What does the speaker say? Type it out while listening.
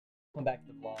Welcome back to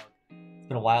the vlog. It's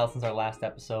been a while since our last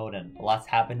episode and a lot's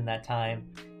happened in that time.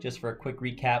 Just for a quick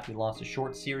recap, we launched a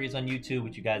short series on YouTube,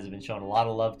 which you guys have been showing a lot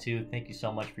of love to. Thank you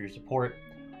so much for your support.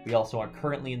 We also are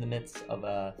currently in the midst of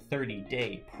a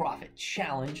 30-day profit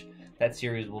challenge. That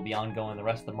series will be ongoing the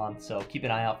rest of the month, so keep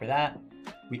an eye out for that.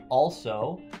 We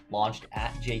also launched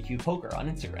at JQ Poker on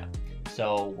Instagram.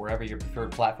 So wherever your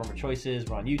preferred platform of choice is,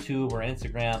 we're on YouTube, we're on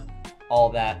Instagram, all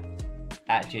that.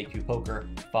 At JQ Poker,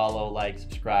 follow, like,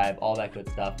 subscribe, all that good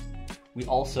stuff. We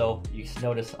also, you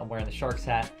notice I'm wearing the Sharks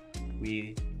hat,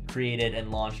 we created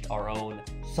and launched our own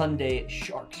Sunday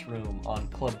Sharks room on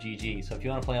Club GG. So if you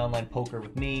want to play online poker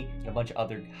with me and a bunch of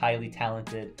other highly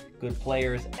talented good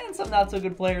players and some not so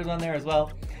good players on there as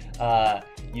well,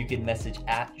 you can message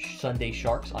at Sunday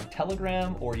Sharks on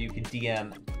Telegram, or you can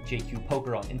DM JQ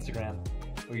Poker on Instagram,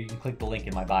 or you can click the link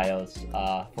in my bios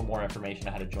for more information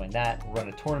on how to join that. We're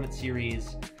running a tournament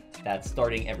series that's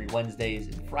starting every Wednesdays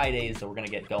and Fridays, so we're going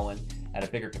to get going at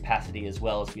a bigger capacity, as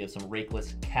well as we have some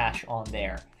rakeless cash on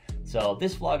there. So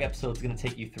this vlog episode is going to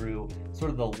take you through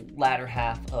sort of the latter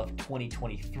half of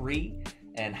 2023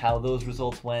 and how those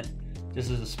results went.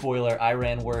 Just as a spoiler, I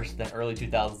ran worse than early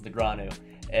 2000s Negreanu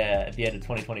at the end of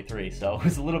 2023, so it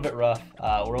was a little bit rough.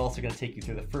 We're also going to take you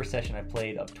through the first session I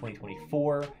played of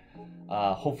 2024.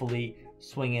 Hopefully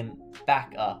swinging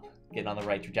back up, getting on the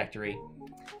right trajectory.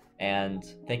 And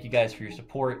thank you guys for your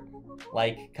support.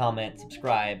 Like, comment,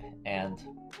 subscribe, and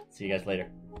see you guys later.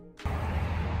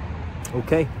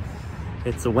 Okay,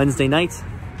 it's a Wednesday night.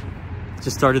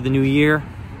 Just started the new year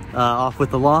off with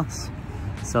the loss.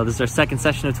 So this is our second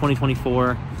session of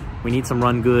 2024. We need some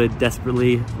run good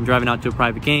desperately. I'm driving out to a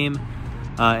private game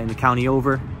in the county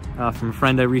over from a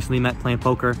friend I recently met playing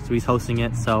poker. So he's hosting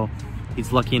it. So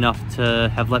he's lucky enough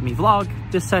to have let me vlog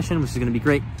this session, which is going to be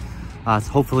great. So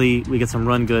hopefully we get some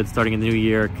run good starting in the new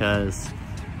year, because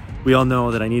we all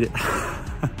know that I need it.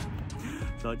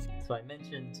 So I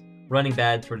mentioned running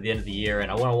bad toward the end of the year, and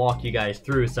I want to walk you guys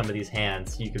through some of these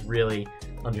hands so you could really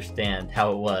understand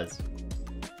how it was.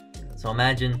 So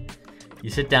imagine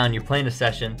you sit down, you're playing a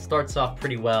session, starts off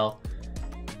pretty well,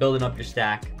 building up your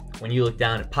stack, when you look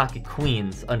down at pocket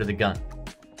queens under the gun.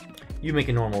 You make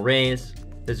a normal raise.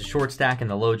 There's a short stack in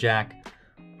the low jack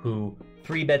who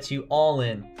 3-bets you all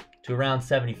in to around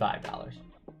 $75.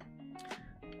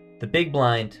 The big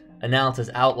blind announces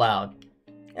out loud,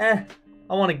 I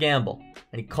want to gamble,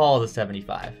 and he calls a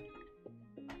 75.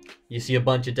 You see a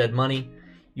bunch of dead money,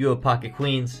 you have pocket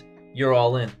queens, you're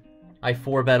all in. I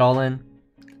 4-bet all in.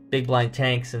 Big blind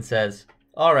tanks and says,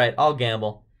 all right, I'll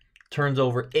gamble. Turns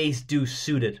over ace deuce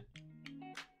suited.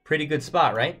 Pretty good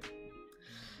spot, right?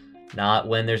 Not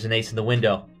when there's an ace in the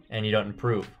window and you don't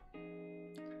improve.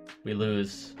 We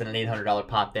lose an $800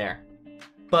 pot there.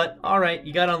 But all right,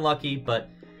 you got unlucky, but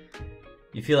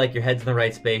you feel like your head's in the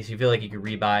right space. You feel like you could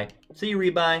rebuy. So you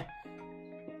rebuy.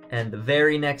 And the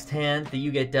very next hand that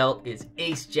you get dealt is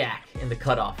ace jack in the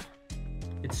cutoff.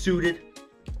 It's suited.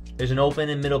 There's an open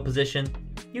in middle position.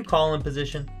 You call in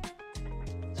position.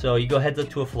 So you go heads up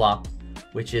to a flop,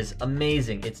 which is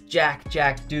amazing. It's jack,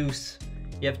 jack, deuce.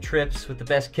 You have trips with the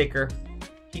best kicker.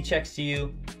 He checks to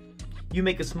you. You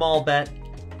make a small bet.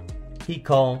 He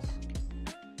calls.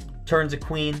 Turns a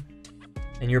queen.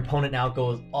 And your opponent now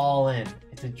goes all in.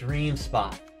 It's a dream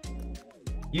spot.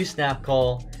 You snap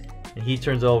call. And he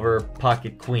turns over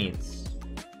pocket queens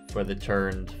for the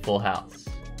turned full house.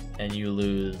 And you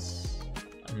lose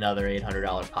another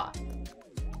 $800 pot.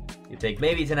 You think,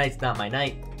 maybe tonight's not my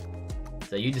night.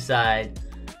 So you decide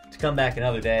to come back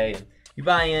another day. You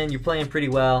buy in, you're playing pretty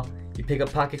well. You pick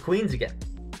up pocket queens again.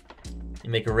 You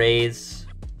make a raise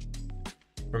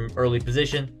from early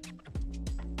position.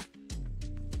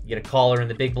 You get a caller in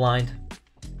the big blind.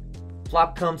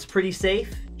 Flop comes pretty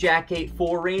safe. Jack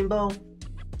 8-4 rainbow.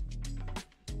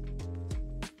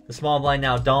 The small blind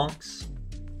now donks.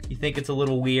 You think it's a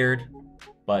little weird,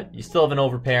 but you still have an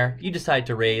overpair. You decide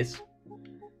to raise.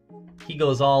 He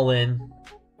goes all in.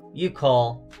 You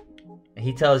call. And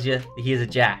he tells you that he is a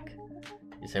jack.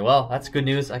 You say, well, that's good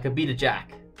news. I could beat a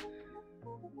jack.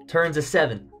 Turns a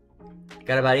 7.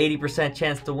 Got about 80%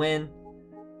 chance to win.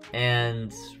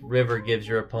 And river gives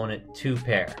your opponent 2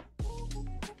 pair.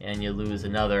 And you lose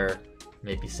another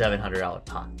maybe $700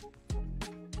 pot.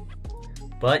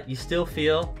 But you still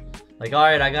feel like, all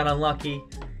right, I got unlucky.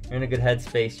 You're in a good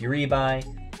headspace. You rebuy.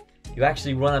 You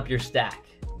actually run up your stack.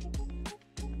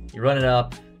 You run it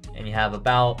up, and you have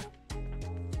about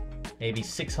maybe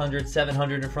 600,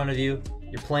 700 in front of you.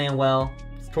 You're playing well.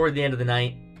 It's toward the end of the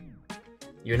night.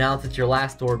 You announce it's your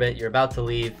last orbit. You're about to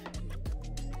leave.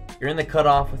 You're in the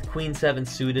cutoff with Queen 7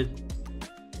 suited.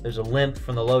 There's a limp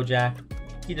from the low jack.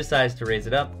 He decides to raise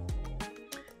it up.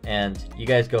 and you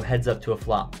guys go heads up to a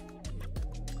flop.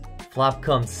 Flop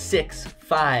comes 6,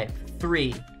 5,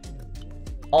 3,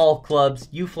 all clubs.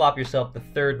 You flop yourself the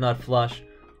third nut flush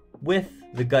with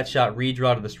the gut shot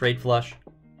redraw to the straight flush.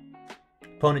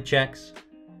 Opponent checks.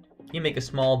 You make a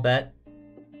small bet.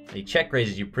 He check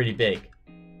raises you pretty big.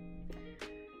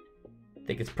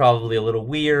 Think it's probably a little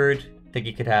weird. Think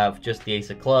he could have just the ace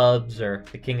of clubs or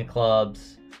the king of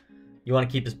clubs. You want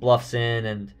to keep his bluffs in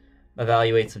and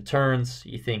evaluate some turns.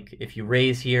 You think if you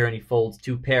raise here and he folds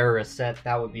 2 pair or a set,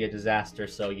 that would be a disaster,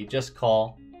 so you just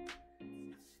call.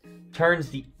 Turns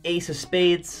the ace of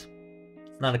spades,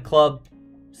 not a club,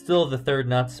 still the third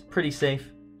nuts, pretty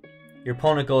safe. Your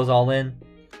opponent goes all in.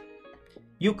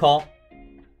 You call.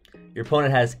 Your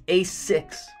opponent has ace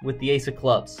 6 with the ace of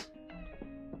clubs.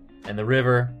 And the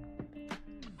river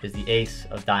is the ace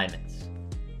of diamonds.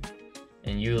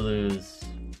 And you lose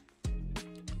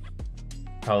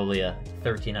probably a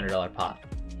 $1,300 pot.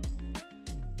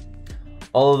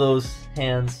 All of those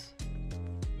hands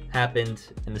happened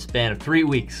in the span of 3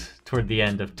 weeks toward the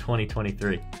end of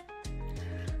 2023.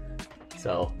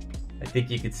 So I think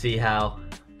you could see how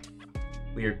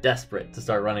we are desperate to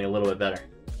start running a little bit better.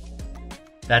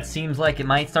 That seems like it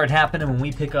might start happening when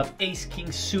we pick up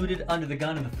ace-king suited under the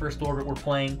gun in the first orbit we're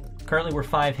playing. Currently we're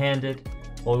 5-handed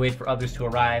while we wait for others to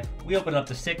arrive. We open up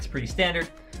to 6, pretty standard.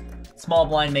 Small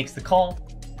blind makes the call.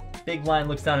 Big blind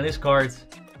looks down at his cards,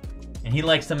 and he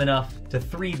likes them enough to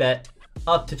 3-bet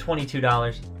up to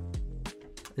 $22.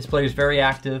 This player is very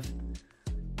active,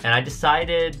 and I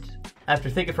decided, after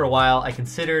thinking for a while, I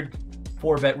considered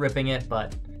 4-bet ripping it,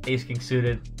 but ace-king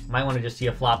suited, might want to just see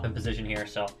a flop in position here,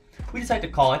 so we decided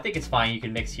to call. I think it's fine, you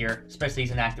can mix here, especially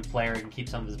he's an active player, he can keep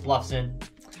some of his bluffs in.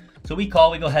 So we call,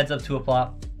 we go heads up to a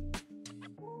flop,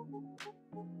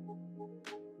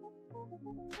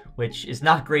 which is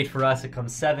not great for us. It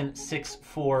comes 7, 6,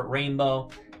 4 rainbow,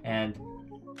 and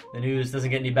the news doesn't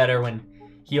get any better when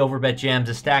he overbet jams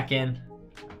a stack in.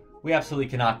 We absolutely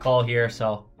cannot call here,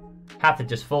 so have to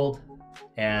just fold,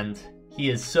 and he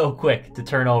is so quick to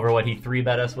turn over what he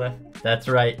 3-bet us with. That's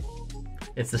right.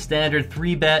 It's the standard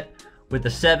 3-bet with the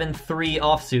 7-3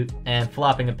 offsuit and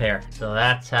flopping a pair. So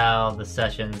that's how the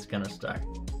session's gonna start.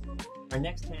 Our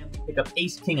next hand, we pick up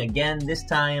ace-king again, this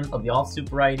time of the offsuit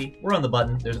variety. We're on the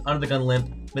button. There's under the gun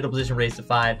limp, middle position raised to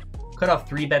 5. Cut off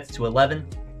 3 bets to 11.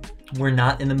 We're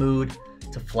not in the mood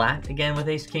to flat again with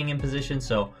ace-king in position,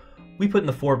 so we put in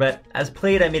the 4-bet. As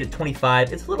played, I made it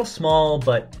 25. It's a little small,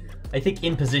 but I think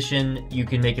in position, you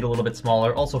can make it a little bit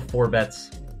smaller. Also 4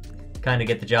 bets, kind of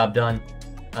get the job done.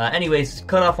 Anyways,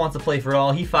 Cutoff wants to play for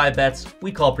all. He 5-bets.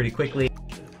 We call pretty quickly.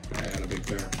 I got a big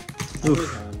pair.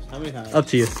 How many times? Up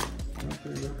to you.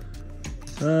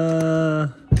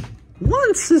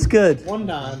 Once is good. One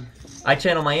time. I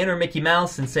channel my inner Mickey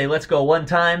Mouse and say, let's go one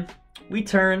time. We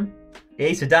turn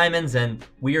ace of diamonds, and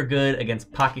we are good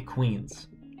against pocket queens.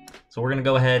 So we're going to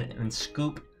go ahead and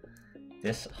scoop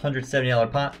this $170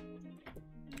 pot.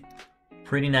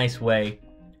 Pretty nice way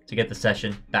to get the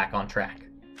session back on track.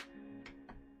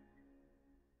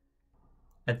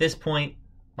 At this point,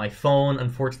 my phone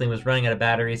unfortunately was running out of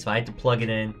battery, so I had to plug it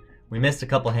in. We missed a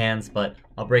couple hands, but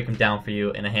I'll break them down for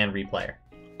you in a hand replayer.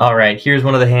 Alright, here's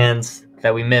one of the hands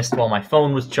that we missed while my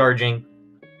phone was charging.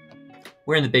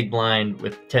 We're in the big blind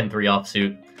with 10-3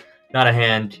 offsuit. Not a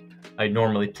hand I'd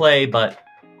normally play, but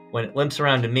when it limps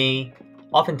around to me,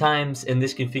 oftentimes in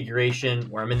this configuration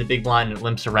where I'm in the big blind and it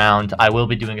limps around, I will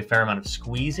be doing a fair amount of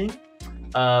squeezing.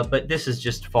 But this is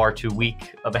just far too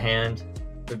weak of a hand.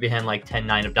 It would be a hand like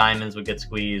 10-9 of diamonds would get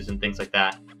squeezed and things like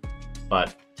that.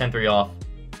 But 10-3 off,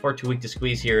 far too weak to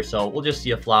squeeze here, so we'll just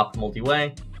see a flop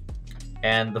multi-way.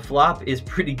 And the flop is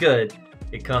pretty good.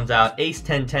 It comes out ace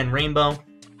 10-10 rainbow.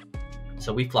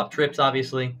 So we flop trips,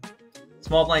 obviously.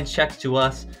 Small blind checks to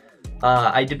us.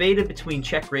 I debated between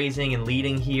check raising and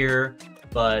leading here,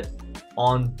 but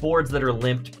on boards that are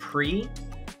limped pre,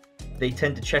 they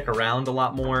tend to check around a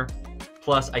lot more.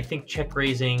 Plus, I think check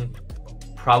raising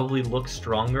probably looks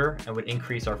stronger and would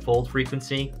increase our fold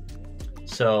frequency.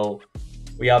 So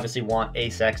we obviously want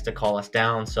ace X to call us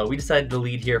down. So we decided to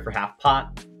lead here for half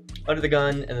pot. Under the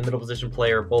gun and the middle position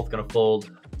player are both going to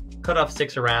fold. Cut off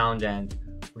 6 around, and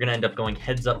we're going to end up going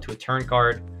heads up to a turn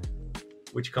card,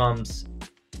 which comes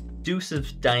deuce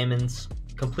of diamonds,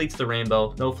 completes the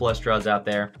rainbow, no flush draws out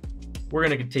there. We're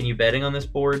going to continue betting on this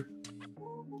board.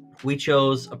 We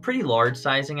chose a pretty large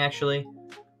sizing, actually.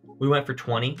 We went for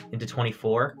 20 into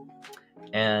 24.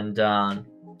 And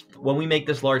when we make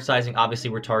this large sizing, obviously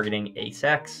we're targeting ace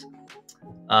X.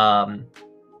 But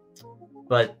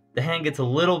the hand gets a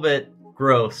little bit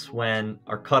gross when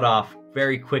our cutoff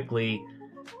very quickly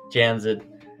jams it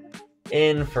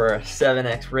in for a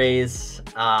 7x raise.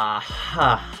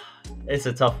 It's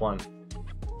a tough one.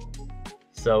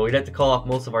 So we'd have to call off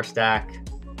most of our stack.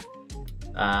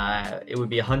 It would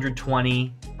be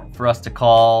 120 for us to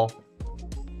call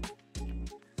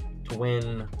to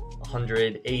win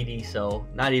 180, so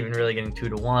not even really getting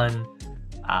 2-1.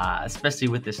 Especially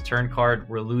with this turn card,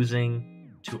 we're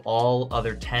losing to all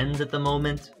other 10s at the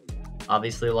moment.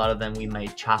 Obviously, a lot of them we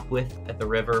might chop with at the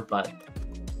river, but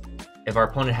if our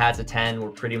opponent has a 10, we're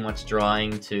pretty much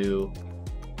drawing to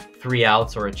 3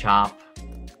 outs or a chop.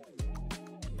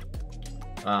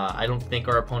 I don't think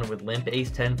our opponent would limp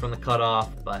ace-10 from the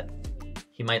cutoff, but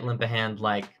he might limp a hand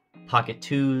like pocket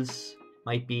 2s,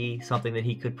 might be something that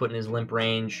he could put in his limp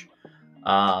range.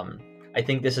 I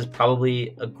think this is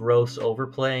probably a gross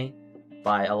overplay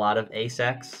by a lot of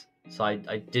ace-x, so I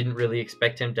didn't really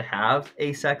expect him to have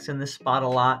ace-x in this spot a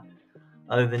lot,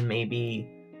 other than maybe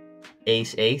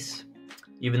ace-ace.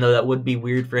 Even though that would be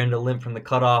weird for him to limp from the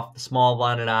cutoff, the small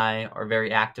blind and I are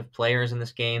very active players in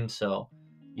this game, so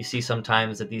you see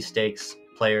sometimes that these stakes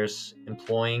players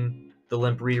employing the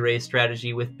limp re-raise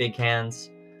strategy with big hands.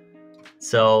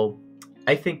 So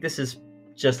I think this is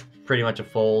just pretty much a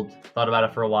fold. Thought about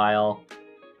it for a while,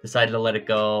 decided to let it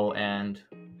go, and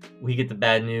we get the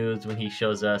bad news when he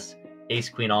shows us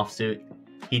ace-queen offsuit.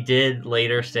 He did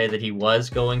later say that he was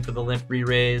going for the limp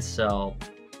re-raise, so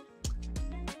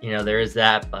you know, there is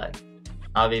that, but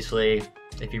obviously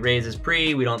if he raises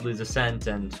pre, we don't lose a cent,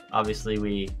 and obviously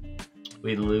we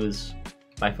lose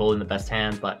by folding the best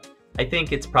hand, but I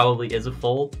think it's probably is a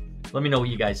fold. Let me know what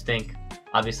you guys think.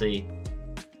 Obviously,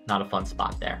 not a fun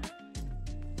spot there.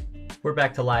 We're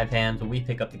back to live hands when we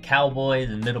pick up the Cowboys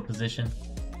in middle position.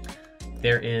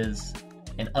 There is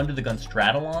an under the gun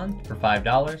straddle on for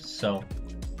 $5, so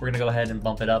we're gonna go ahead and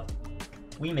bump it up.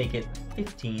 We make it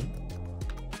 15.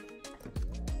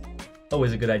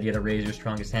 Always a good idea to raise your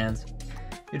strongest hands.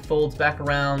 It folds back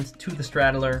around to the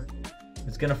straddler.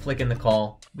 It's gonna flick in the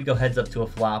call. We go heads up to a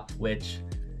flop, which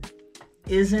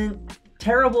isn't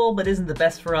terrible, but isn't the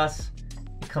best for us.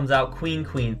 It comes out queen,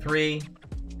 queen 3.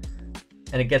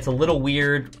 And it gets a little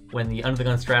weird when the under the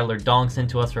gun straddler donks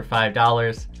into us for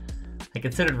 $5. I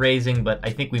considered raising, but I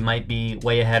think we might be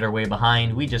way ahead or way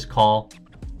behind. We just call.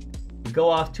 We go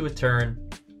off to a turn.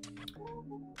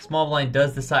 Small blind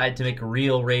does decide to make a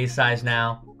real raise size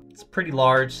now. It's pretty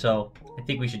large, so I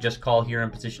think we should just call here in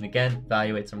position again,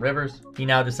 evaluate some rivers. He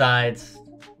now decides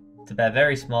to bet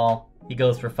very small. He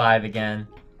goes for 5 again.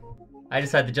 I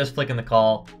decide to just flick in the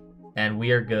call, and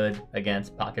we are good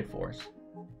against pocket 4s.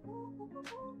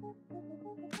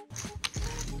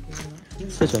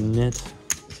 Such a nit.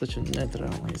 Such a nit that I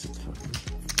don't raise it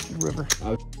fucking river.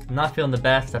 I'm not feeling the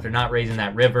best after not raising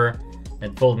that river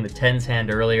and folding the 10s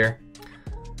hand earlier.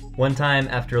 One time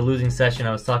after a losing session,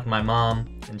 I was talking to my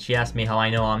mom, and she asked me how I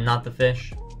know I'm not the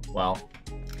fish. Well,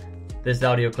 this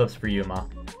audio clip's for you, Ma.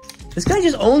 This guy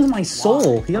just owns my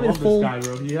soul. He got me to fold. This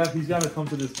guy, bro. He's got to come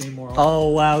to this game more often. Oh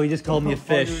wow, he just called me a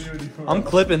fish. I'm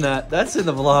clipping that. That's in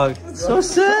the vlog. So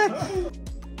sick.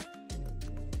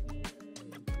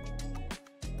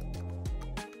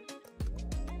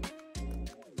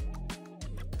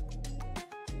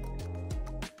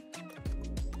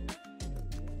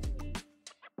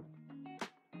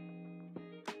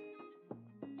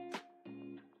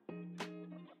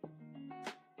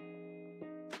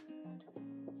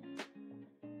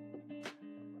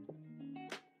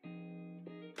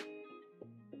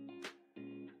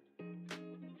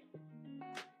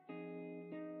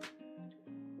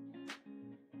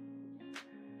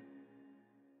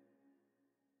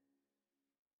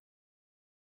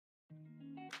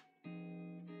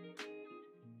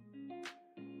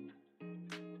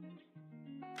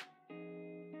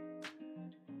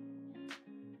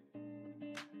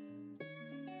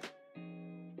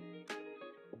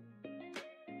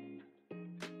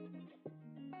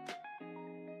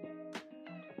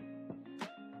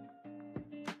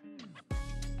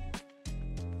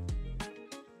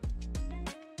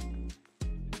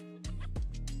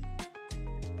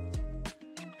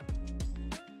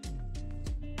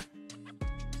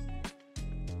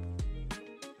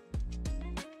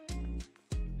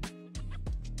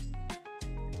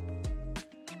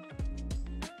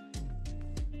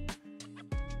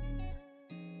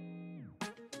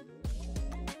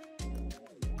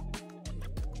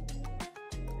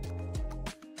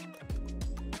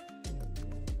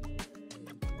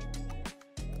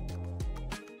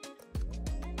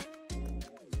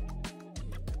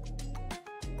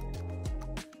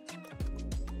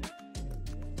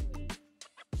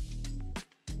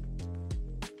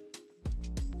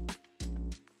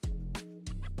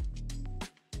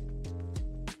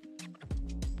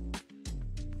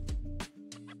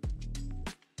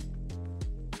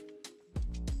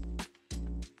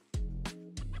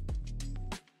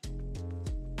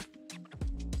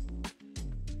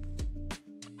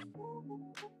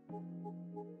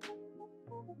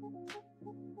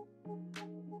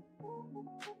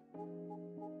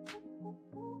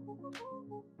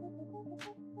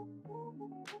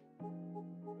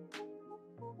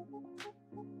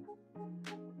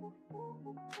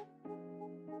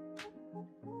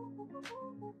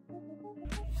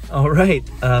 All right,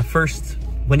 first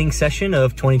winning session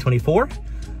of 2024,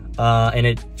 and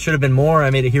it should have been more. I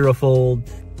made a hero fold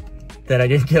that I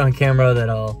didn't get on camera that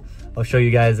I'll show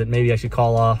you guys that maybe I should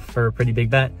call off for a pretty big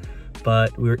bet.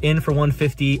 But we were in for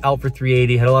 150, out for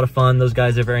 380. Had a lot of fun. Those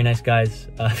guys are very nice guys.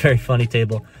 Very funny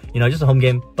table. You know, just a home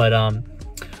game, but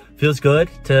feels good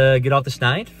to get off the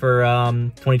schneid for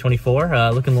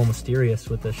 2024. Looking a little mysterious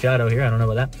with the shadow here. I don't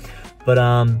know about that, but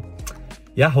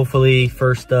yeah, hopefully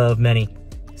first of many.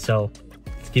 So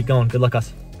let's keep going. Good luck,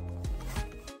 us.